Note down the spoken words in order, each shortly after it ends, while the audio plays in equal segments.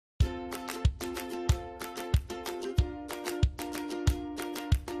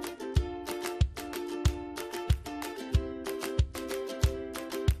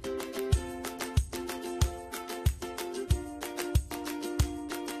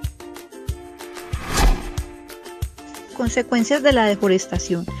Consecuencias de la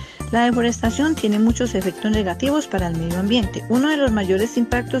deforestación. La deforestación tiene muchos efectos negativos para el medio ambiente. Uno de los mayores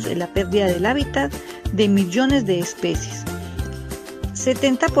impactos es la pérdida del hábitat de millones de especies.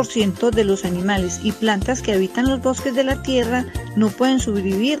 70% de los animales y plantas que habitan los bosques de la Tierra no pueden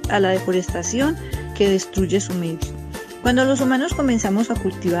sobrevivir a la deforestación que destruye su medio. Cuando los humanos comenzamos a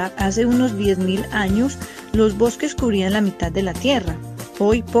cultivar hace unos 10.000 años, los bosques cubrían la mitad de la Tierra.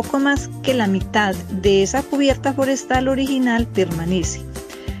 Hoy poco más que la mitad de esa cubierta forestal original permanece.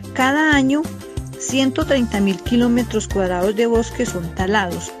 Cada año, 130.000 kilómetros cuadrados de bosque son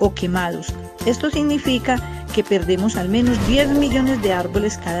talados o quemados. Esto significa que perdemos al menos 10 millones de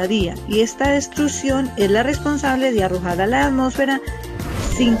árboles cada día, y esta destrucción es la responsable de arrojar a la atmósfera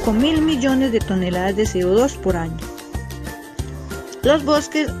 5.000 millones de toneladas de CO2 por año. Los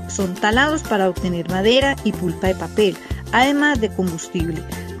bosques son talados para obtener madera y pulpa de papel, además de combustible,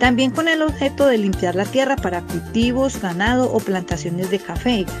 también con el objeto de limpiar la tierra para cultivos, ganado o plantaciones de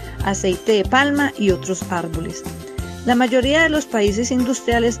café, aceite de palma y otros árboles. La mayoría de los países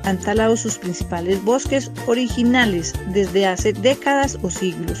industriales han talado sus principales bosques originales desde hace décadas o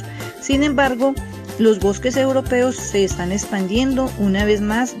siglos. Sin embargo, los bosques europeos se están expandiendo una vez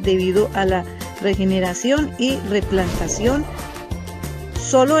más debido a la regeneración y replantación.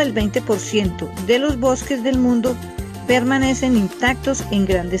 Solo el 20% de los bosques del mundo permanecen intactos en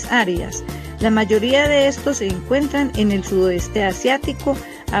grandes áreas. La mayoría de estos se encuentran en el sudoeste asiático,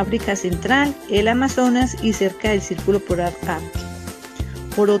 África Central, el Amazonas y cerca del Círculo Polar Ártico.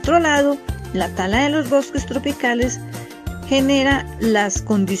 Por otro lado, la tala de los bosques tropicales genera las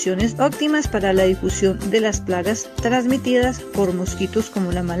condiciones óptimas para la difusión de las plagas transmitidas por mosquitos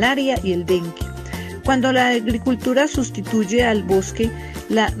como la malaria y el dengue. Cuando la agricultura sustituye al bosque,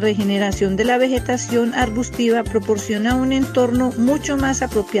 la regeneración de la vegetación arbustiva proporciona un entorno mucho más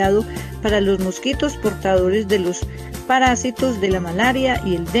apropiado para los mosquitos portadores de los parásitos de la malaria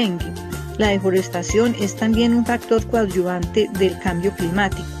y el dengue. La deforestación es también un factor coadyuvante del cambio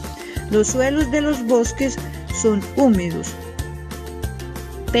climático. Los suelos de los bosques son húmedos,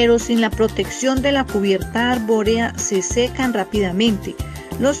 pero sin la protección de la cubierta arbórea se secan rápidamente.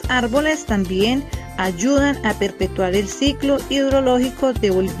 Los árboles también ayudan a perpetuar el ciclo hidrológico,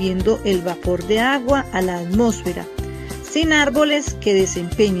 devolviendo el vapor de agua a la atmósfera. Sin árboles que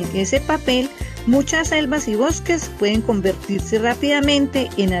desempeñen ese papel, muchas selvas y bosques pueden convertirse rápidamente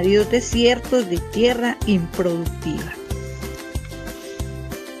en áridos desiertos de tierra improductiva.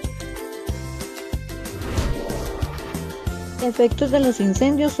 Efectos de los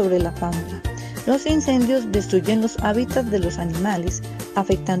incendios sobre la fauna. Los incendios destruyen los hábitats de los animales,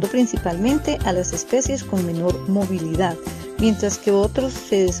 afectando principalmente a las especies con menor movilidad, mientras que otros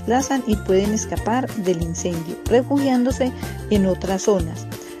se desplazan y pueden escapar del incendio, refugiándose en otras zonas,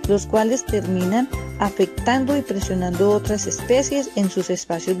 los cuales terminan afectando y presionando otras especies en sus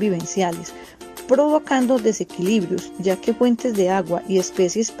espacios vivenciales, provocando desequilibrios, ya que fuentes de agua y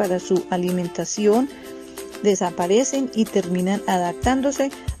especies para su alimentación desaparecen y terminan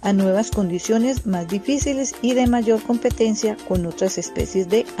adaptándose a nuevas condiciones más difíciles y de mayor competencia con otras especies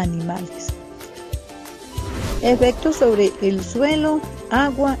de animales. Efectos sobre el suelo,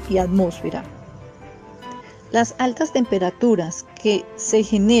 agua y atmósfera. Las altas temperaturas que se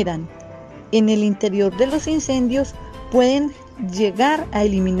generan en el interior de los incendios pueden llegar a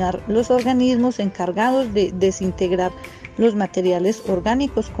eliminar los organismos encargados de desintegrar los materiales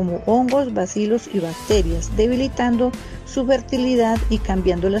orgánicos como hongos, bacilos y bacterias, debilitando su fertilidad y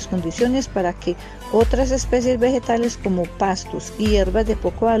cambiando las condiciones para que otras especies vegetales como pastos y hierbas de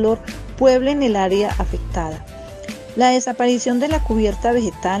poco valor pueblen el área afectada. La desaparición de la cubierta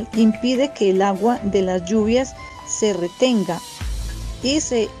vegetal impide que el agua de las lluvias se retenga y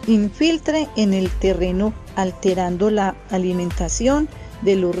se infiltre en el terreno, alterando la alimentación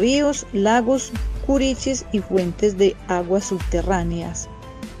de los ríos, lagos, curiches y fuentes de aguas subterráneas.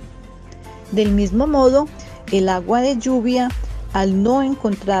 Del mismo modo, el agua de lluvia, al no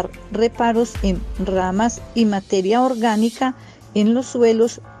encontrar reparos en ramas y materia orgánica en los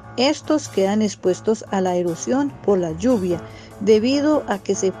suelos, estos quedan expuestos a la erosión por la lluvia, debido a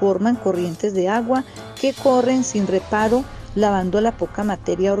que se forman corrientes de agua que corren sin reparo, lavando la poca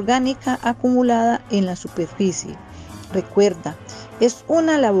materia orgánica acumulada en la superficie. Recuerda, es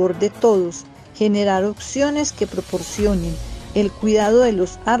una labor de todos generar opciones que proporcionen el cuidado de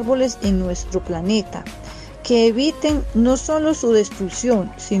los árboles en nuestro planeta, que eviten no solo su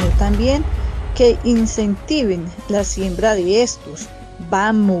destrucción, sino también que incentiven la siembra de estos.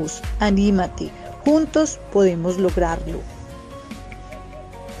 Vamos, anímate, juntos podemos lograrlo.